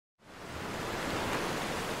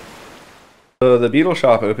So the Beetle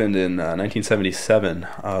Shop opened in 1977.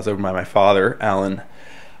 It was opened by my father, Allen.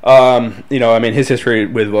 I mean, his history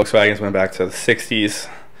with Volkswagens went back to the 60s,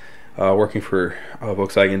 working for a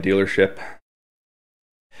Volkswagen dealership.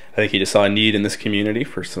 I think he just saw a need in this community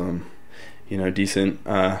for some, decent,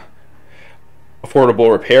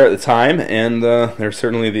 affordable repair at the time, and there's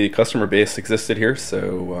certainly the customer base existed here.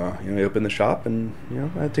 So he opened the shop, and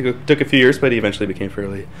it took a few years, but he eventually became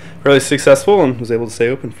fairly successful and was able to stay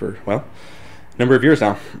open for a number of years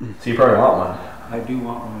now. So you probably want one. I do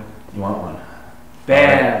want one. You want one?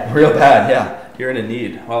 Bad. Real bad, yeah. You're in a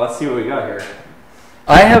need. Well, let's see what we got here.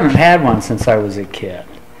 I haven't had one since I was a kid.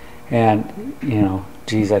 And,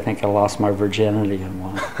 geez, I think I lost my virginity in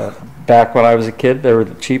one. But back when I was a kid, they were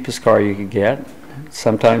the cheapest car you could get.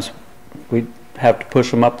 Sometimes we'd have to push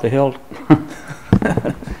them up the hill.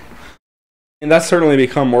 And that's certainly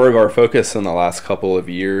become more of our focus in the last couple of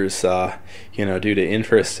years, due to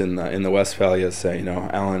interest in the Westphalias.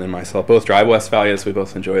 Alan and myself both drive Westphalias. We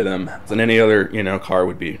both enjoy them. And any other, car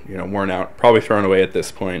would be, worn out, probably thrown away at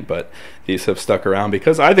this point. But these have stuck around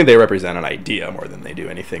because I think they represent an idea more than they do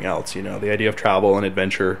anything else. The idea of travel and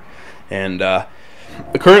adventure. And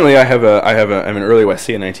currently, I'm an early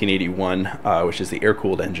Westie in 1981, which is the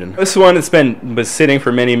air-cooled engine. This one has been sitting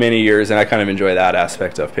for many, many years, and I kind of enjoy that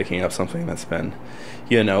aspect of picking up something that's been,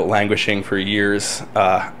 languishing for years,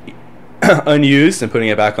 unused, and putting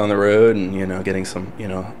it back on the road, and getting some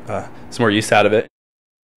more use out of it.